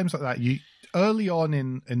 on times like that, early on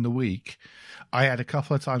in the week, I had a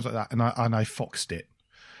couple of times like that, and I foxed it,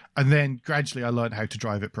 and then gradually I learned how to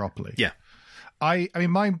drive it properly. Yeah,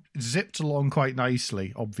 mine zipped along quite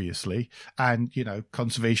nicely, obviously, and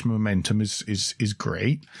conservation momentum is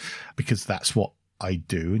great because that's what I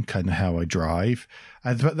do and kind of how I drive.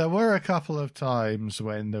 But there were a couple of times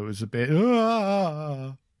when there was a bit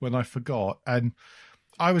when I forgot, and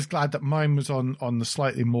I was glad that mine was on the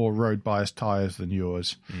slightly more road biased tires than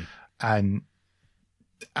yours, and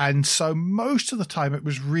so most of the time it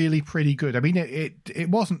was really pretty good. It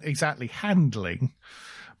wasn't exactly handling,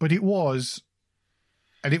 but it was,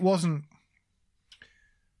 and it wasn't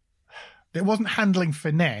handling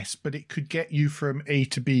finesse, but it could get you from A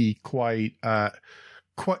to B quite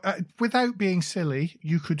quite without being silly,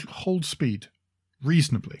 you could hold speed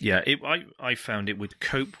reasonably. Yeah, I found it would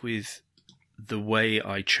cope with the way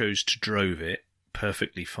I chose to drove it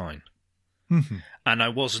perfectly fine. Mm-hmm. And I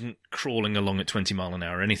wasn't crawling along at 20 mile an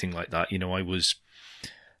hour or anything like that. I was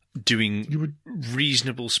doing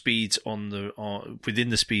reasonable speeds within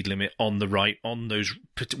the speed limit on the right, on those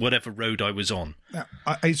whatever road I was on. Now,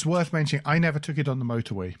 it's worth mentioning, I never took it on the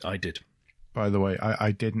motorway. I did. By the way,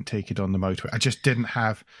 I didn't take it on the motorway. I just didn't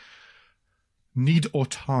have need or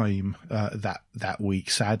time that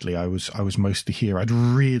week. Sadly, I was mostly here. I'd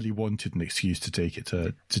really wanted an excuse to take it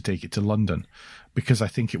to London, because I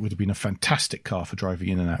think it would have been a fantastic car for driving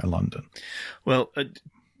in and out of London. Well,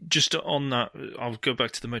 just on that, I'll go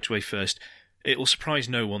back to the motorway first. It will surprise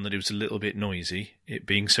no one that it was a little bit noisy, it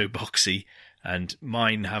being so boxy, and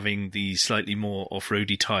mine having the slightly more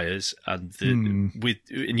off-roady tyres, and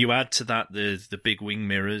and you add to that the big wing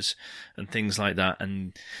mirrors and things like that.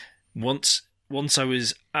 And once I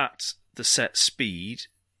was at the set speed,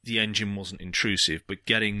 the engine wasn't intrusive, but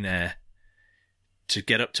getting there to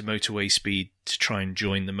get up to motorway speed to try and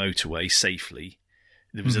join the motorway safely,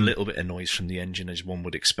 there was a little bit of noise from the engine, as one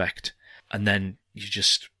would expect. And then you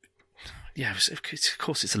just... Yeah, of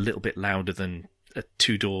course it's a little bit louder than a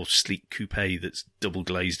two-door sleek coupe that's double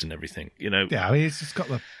glazed and everything, Yeah, I mean, it's got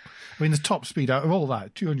the top speed out of all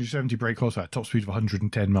that, 270 brake horsepower, top speed of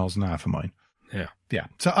 110 miles an hour for mine. Yeah. Yeah.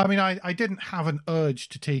 So, I mean, I didn't have an urge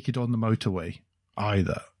to take it on the motorway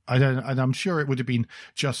either. And I'm sure it would have been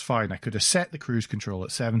just fine. I could have set the cruise control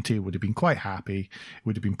at 70, would have been quite happy. It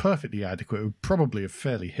would have been perfectly adequate. It would probably have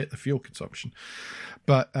fairly hit the fuel consumption.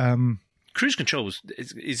 But cruise control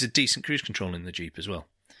is a decent cruise control in the Jeep as well.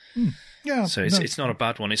 Yeah. So it's not a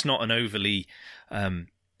bad one. It's not an overly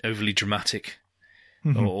dramatic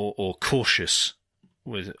or cautious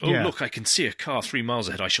with, look, I can see a car 3 miles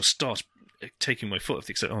ahead. I shall start taking my foot off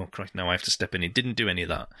the accelerator. Oh, Christ, now I have to step in. It didn't do any of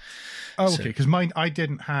that. Oh, okay. Because mine, I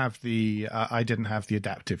didn't have the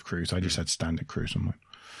adaptive cruise. I just had standard cruise on mine.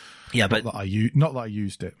 Yeah, not that I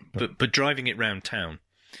used it. But driving it round town,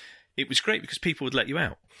 it was great because people would let you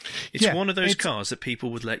out. It's one of those cars that people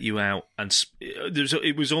would let you out, and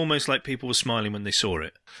it was almost like people were smiling when they saw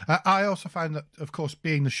it. I also found that, of course,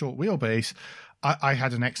 being the short wheelbase, I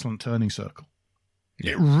had an excellent turning circle.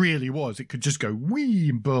 Yeah. It really was. It could just go wee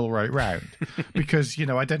and burl right round because,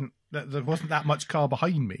 there wasn't that much car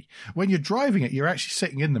behind me. When you're driving it, you're actually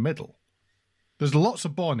sitting in the middle. There's lots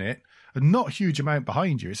of bonnet and not a huge amount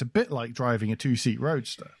behind you. It's a bit like driving a 2-seat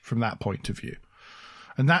Roadster from that point of view.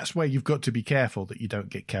 And that's where you've got to be careful that you don't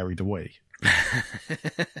get carried away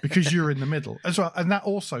because you're in the middle as well. And that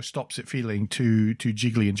also stops it feeling too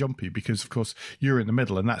jiggly and jumpy because, of course, you're in the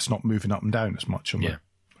middle and that's not moving up and down as much on the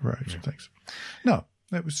roads and things. No,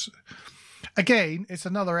 it was... Again, it's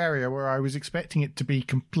another area where I was expecting it to be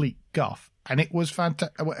complete guff. And it was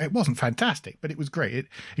fantastic. Well, it wasn't fantastic, but it was great. It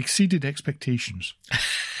exceeded expectations.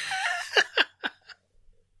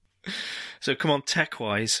 So come on,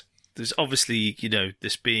 tech-wise... There's obviously,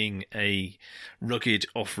 this being a rugged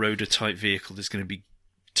off-roader type vehicle, there's going to be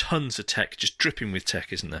tons of tech, just dripping with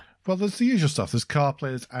tech, isn't there? Well, there's the usual stuff. There's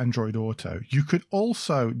CarPlay, there's Android Auto. You could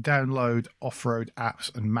also download off-road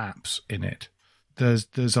apps and maps in it.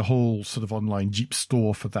 There's a whole sort of online Jeep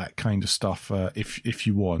store for that kind of stuff if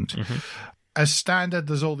you want. Mm-hmm. As standard,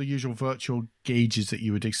 there's all the usual virtual gauges that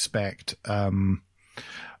you would expect.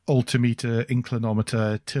 Altimeter,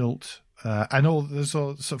 inclinometer, tilt... and there's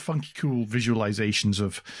all sort of funky, cool visualizations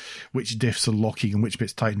of which diffs are locking and which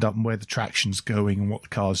bits tightened up and where the traction's going and what the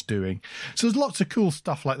car's doing. So there's lots of cool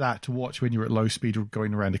stuff like that to watch when you're at low speed or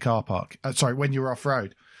going around a car park. When you're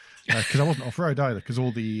off-road. Because I wasn't off-road either, because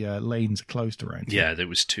all the lanes are closed around. Yeah, it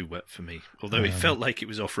was too wet for me. Although it felt like it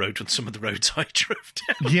was off-road on some of the roads I drove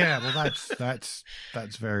down. Yeah, well, that's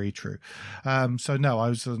very true. So no, I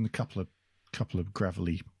was on a couple of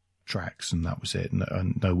gravelly tracks and that was it,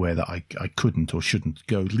 and nowhere that I couldn't or shouldn't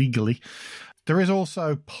go legally. There is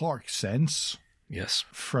also Park Sense, yes,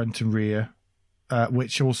 front and rear,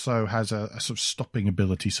 which also has a sort of stopping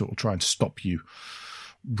ability, so it'll try and stop you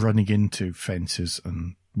running into fences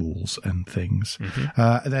and walls and things.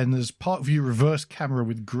 Mm-hmm. Then there's Park View reverse camera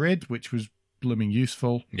with grid, which was blooming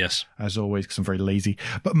useful, yes, as always, because I'm very lazy,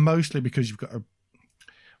 but mostly because you've got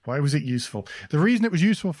Why was it useful? The reason it was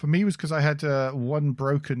useful for me was because I had one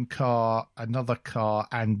broken car, another car,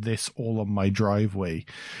 and this all on my driveway,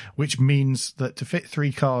 which means that to fit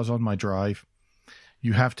 3 cars on my drive,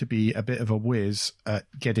 you have to be a bit of a whiz at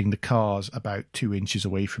getting the cars about 2 inches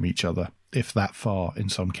away from each other, if that far in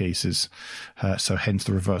some cases. So hence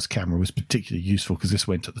the reverse camera was particularly useful because this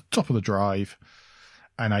went at the top of the drive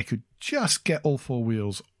and I could just get all 4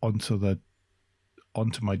 wheels onto the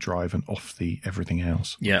onto my drive and off the everything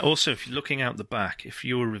else. Yeah, also, if you're looking out the back, if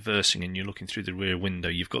you're reversing and you're looking through the rear window,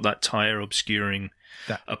 you've got that tyre obscuring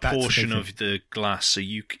a portion of the glass, so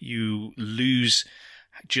you lose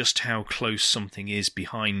just how close something is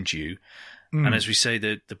behind you. And as we say,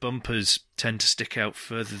 the bumpers tend to stick out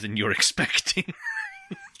further than you're expecting.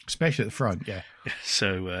 Especially at the front, yeah.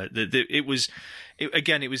 So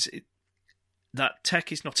that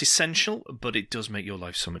tech is not essential, but it does make your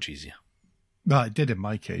life so much easier. Well, it did in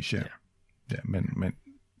my case, yeah.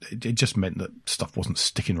 It just meant that stuff wasn't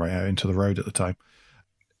sticking right out into the road at the time.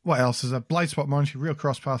 What else is a blind spot monitoring, real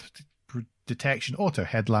crosspath detection, auto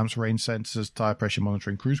headlamps, rain sensors, tyre pressure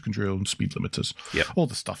monitoring, cruise control, and speed limiters. Yeah, all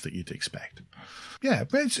the stuff that you'd expect. Yeah,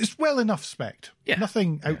 but it's well enough spec'd. Yeah.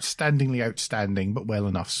 Nothing outstandingly outstanding, but well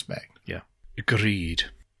enough spec'd. Yeah, agreed.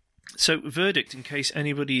 So, verdict, in case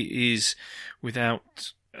anybody is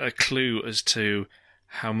without a clue as to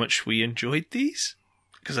how much we enjoyed these,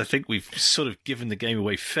 because I think we've sort of given the game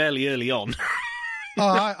away fairly early on.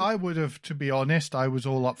 I would have, to be honest, I was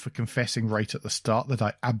all up for confessing right at the start that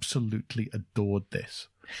I absolutely adored this.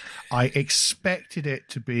 I expected it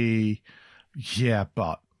to be,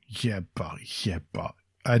 but.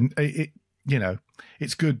 And it,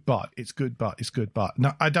 it's good, but.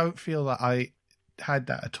 No, I don't feel that I had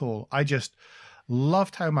that at all. I just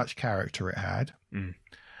loved how much character it had.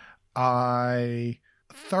 I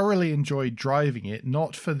thoroughly enjoyed driving it,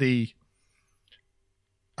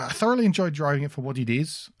 I thoroughly enjoyed driving it for what it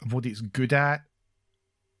is, what it's good at.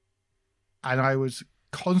 And I was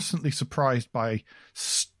constantly surprised by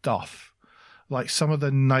stuff, like some of the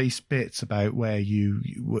nice bits about where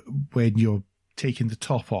when you're taking the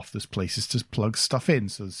top off, there's places to plug stuff in,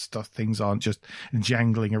 so things aren't just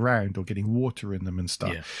jangling around or getting water in them and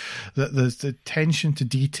stuff. Yeah. There's the attention to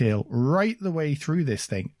detail right the way through this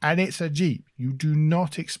thing, and it's a Jeep. You do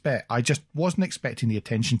not expect. I just wasn't expecting the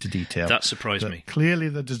attention to detail. That surprised me. Clearly,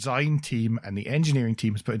 the design team and the engineering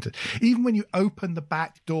team has put into. Even when you open the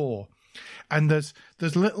back door, and there's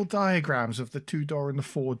little diagrams of the 2-door and the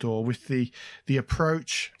 4-door with the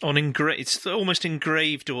approach on it's almost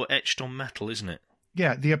engraved or etched on metal, isn't it?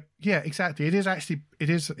 Yeah, exactly. It is actually.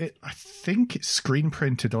 I think it's screen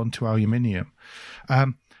printed onto aluminium,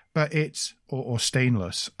 but it's or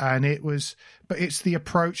stainless, and but it's the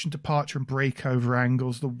approach and departure and breakover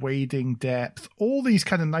angles, the wading depth, all these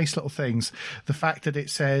kind of nice little things. The fact that it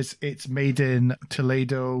says it's made in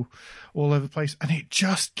Toledo, all over the place, and it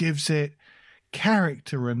just gives it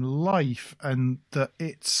character and life, and that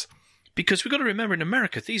it's because we've got to remember in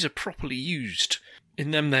America these are properly used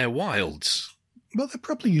in their wilds. Well, they're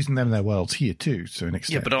probably using them in their worlds here too, to an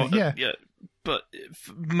extent. But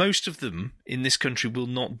most of them in this country will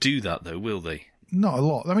not do that, though, will they? Not a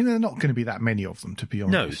lot. I mean, there are not going to be that many of them, to be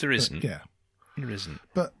honest. No, there isn't. Yeah, there isn't.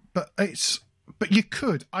 But you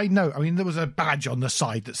could. I know. I mean, there was a badge on the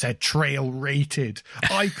side that said "Trail Rated."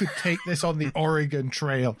 I could take this on the Oregon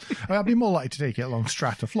Trail. I'd be more likely to take it along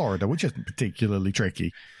Strata, Florida, which isn't particularly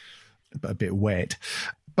tricky, but a bit wet.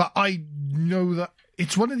 But I know that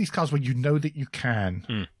it's one of these cars where you know that you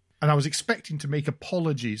can. And I was expecting to make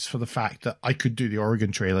apologies for the fact that I could do the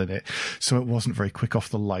Oregon Trail in it. So it wasn't very quick off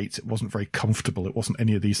the lights. It wasn't very comfortable. It wasn't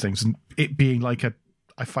any of these things. And it being like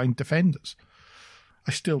I find Defenders.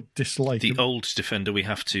 I still dislike the old Defender. We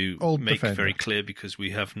have to make very clear because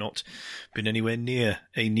we have not been anywhere near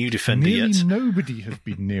a new Defender yet. Nobody has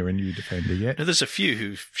been near a new Defender yet. Now, there's a few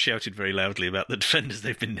who've shouted very loudly about the Defenders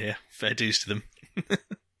they've been near. Fair dues to them.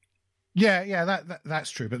 Yeah,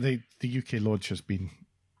 that's true. But the UK launch has been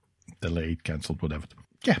delayed, cancelled, whatever.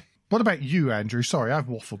 Yeah. What about you, Andrew? Sorry, I've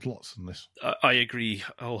waffled lots on this. I agree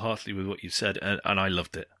wholeheartedly with what you've said, and I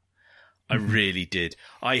loved it. I really did.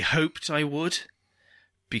 I hoped I would,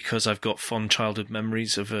 because I've got fond childhood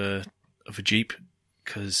memories of a Jeep,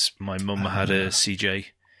 because my mum had a CJ,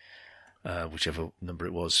 whichever number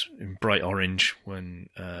it was, in bright orange when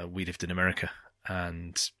we lived in America,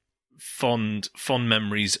 and fond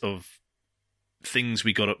memories of things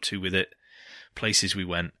we got up to with it, places we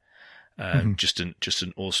went. Just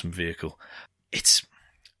an awesome vehicle.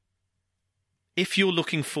 If you're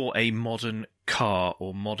looking for a modern car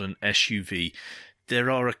or modern SUV,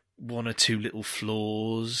 there are one or two little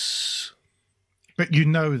flaws. But you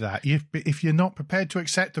know that if you're not prepared to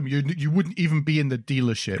accept them, you wouldn't even be in the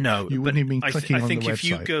dealership. No, you wouldn't even be clicking on the website. I think if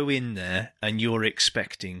you go in there and you're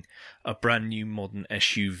expecting a brand new modern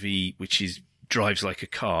SUV which drives like a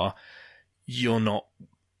car, you've not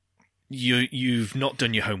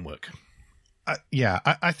done your homework.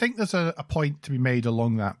 I think there's a point to be made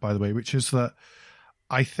along that, by the way, which is that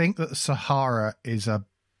I think that the Sahara is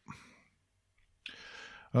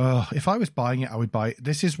If I was buying it, I would buy it.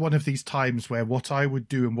 This is one of these times where what I would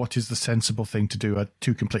do and what is the sensible thing to do are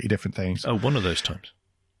two completely different things. Oh, one of those times.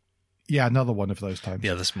 Yeah, another one of those times.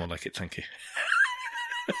 Yeah, that's more like it. Thank you.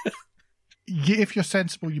 If you're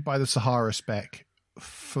sensible, you buy the Sahara spec.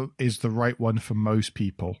 Is the right one for most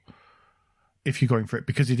people if you're going for it,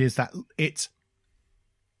 because it is that it's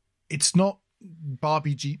not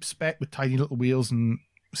Barbie Jeep spec with tiny little wheels and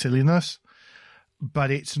silliness, but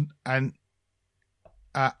and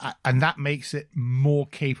that makes it more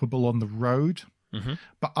capable on the road. Mm-hmm.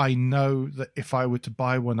 But I know that if I were to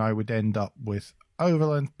buy one, I would end up with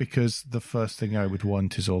Overland, because the first thing I would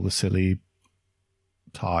want is all the silly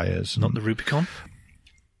tires. Not the Rubicon?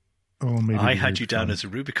 Oh, maybe I had you down as a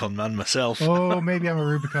Rubicon man myself. Oh, maybe I'm a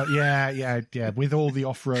Rubicon. Yeah. With all the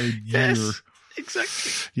off-road gear. Yes,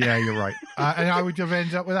 exactly. Yeah, you're right. And I would have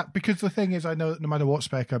ended up with that, because the thing is, I know that no matter what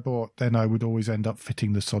spec I bought, then I would always end up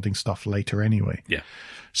fitting the sodding stuff later anyway. Yeah.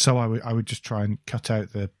 So I would just try and cut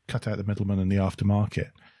out the middleman and the aftermarket.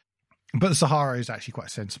 But the Sahara is actually quite a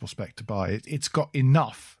sensible spec to buy. It's got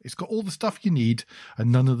enough. It's got all the stuff you need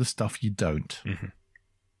and none of the stuff you don't. Mm-hmm.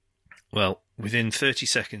 Well, within 30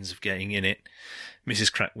 seconds of getting in it,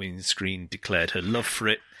 Mrs. Crackwinscreen declared her love for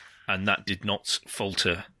it, and that did not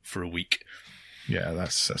falter for a week. Yeah,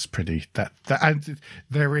 that's pretty. And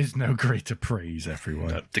there is no greater praise,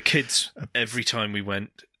 everyone. The kids, every time we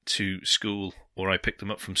went to school or I picked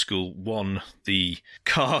them up from school, won the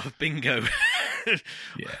car bingo.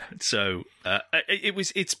 Yeah. So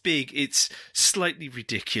it's big. It's slightly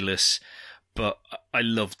ridiculous, but I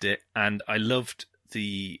loved it, and I loved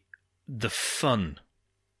the fun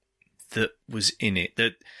that was in it.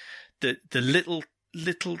 The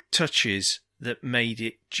little touches that made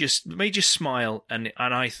you smile, and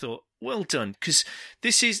I thought, well done, because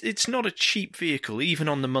it's not a cheap vehicle, even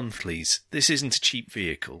on the monthlies. This isn't a cheap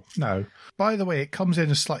vehicle. No. By the way, it comes in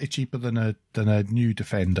as slightly cheaper than a new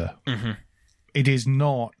Defender. Mm-hmm. It is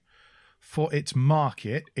not, for its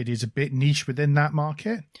market, it is a bit niche within that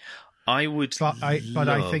market. I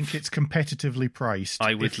think it's competitively priced.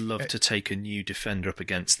 I would love to take a new Defender up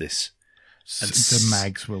against this. And the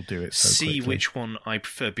mags will do it so see quickly. Which one I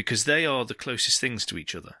prefer, because they are the closest things to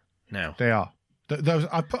each other now. They are.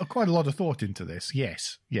 I put quite a lot of thought into this.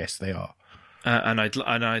 Yes, they are. And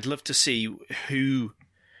I'd love to see who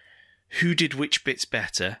did which bits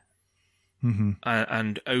better, mm-hmm.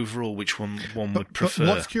 And overall which one would prefer.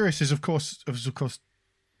 But what's curious is, of course,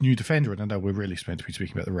 new Defender, and I know we're really meant to be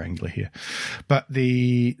speaking about the Wrangler here, but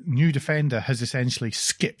the new Defender has essentially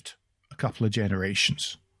skipped a couple of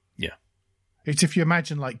generations. Yeah. It's, if you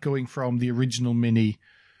imagine, like going from the original Mini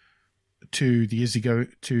to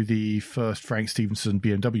the first Frank Stevenson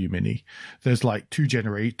BMW Mini, there's like two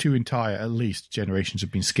entire at least generations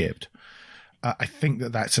have been skipped. I think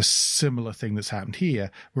that's a similar thing that's happened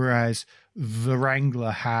here, whereas the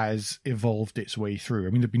Wrangler has evolved its way through.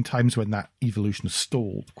 I mean, there have been times when that evolution has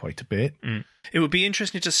stalled quite a bit. Mm. It would be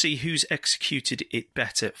interesting to see who's executed it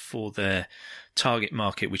better for their target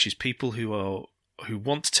market, which is people who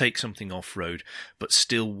want to take something off-road but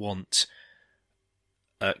still want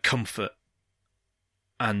comfort,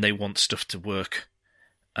 and they want stuff to work,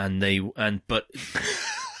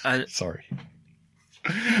 sorry.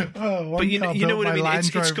 But you know what I mean. It's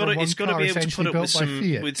got to be able to put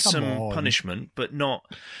up with some punishment, but not.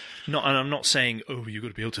 And I'm not saying, oh, you've got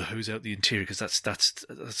to be able to hose out the interior, because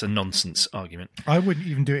that's a nonsense argument. I wouldn't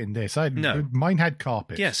even do it in this. Mine had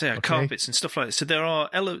carpets. Yes, yeah, carpets and stuff like that. So there are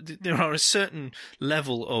a certain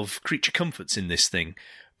level of creature comforts in this thing,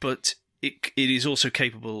 but it is also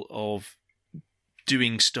capable of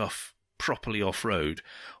doing stuff properly off-road,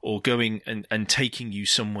 or going and taking you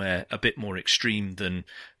somewhere a bit more extreme than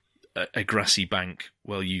a grassy bank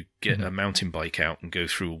while you get a mountain bike out and go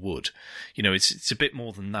through a wood. You know, it's a bit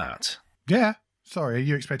more than that. Yeah. Sorry, are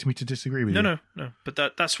you expecting me to disagree with you? No. But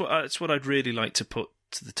that's what I'd really like to put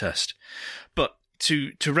to the test. But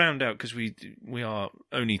to round out, because we are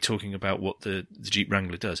only talking about what the Jeep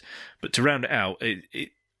Wrangler does, but to round it out,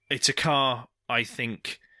 it's a car, I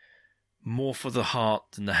think, more for the heart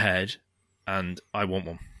than the head, and I want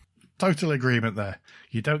one. Total agreement there.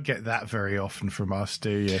 You don't get that very often from us, do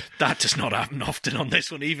you? That does not happen often on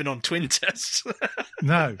this one, even on twin tests.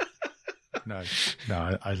 No,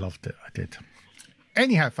 I loved it. I did.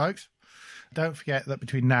 Anyhow, folks, don't forget that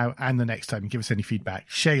between now and the next time you give us any feedback,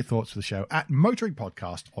 share your thoughts with the show at Motoring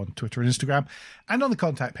Podcast on Twitter and Instagram, and on the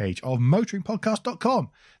contact page of motoringpodcast.com,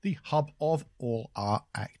 the hub of all our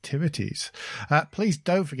activities. Please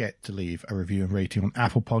don't forget to leave a review and rating on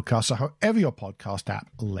Apple Podcasts, or however your podcast app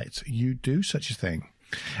lets you do such a thing.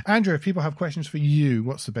 Andrew, if people have questions for you,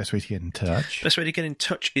 what's the best way to get in touch? Best way to get in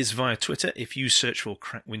touch is via Twitter. If you search for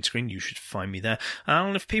Cracked Windscreen, you should find me there.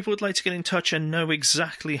 And if people would like to get in touch and know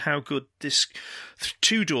exactly how good this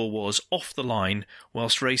two-door was off the line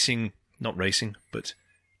whilst not racing, but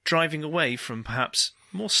driving away from perhaps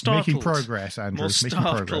more startled... Making progress, Andrew. More making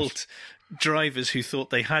startled progress. drivers who thought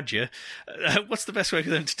they had you. What's the best way for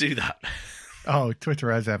them to do that? Oh,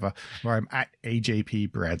 Twitter as ever, where I'm at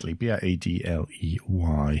AJP Bradley,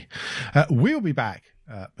 Bradley. We'll be back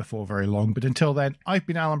before very long, but until then, I've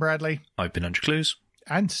been Alan Bradley. I've been Andrew Clues.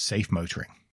 And safe motoring.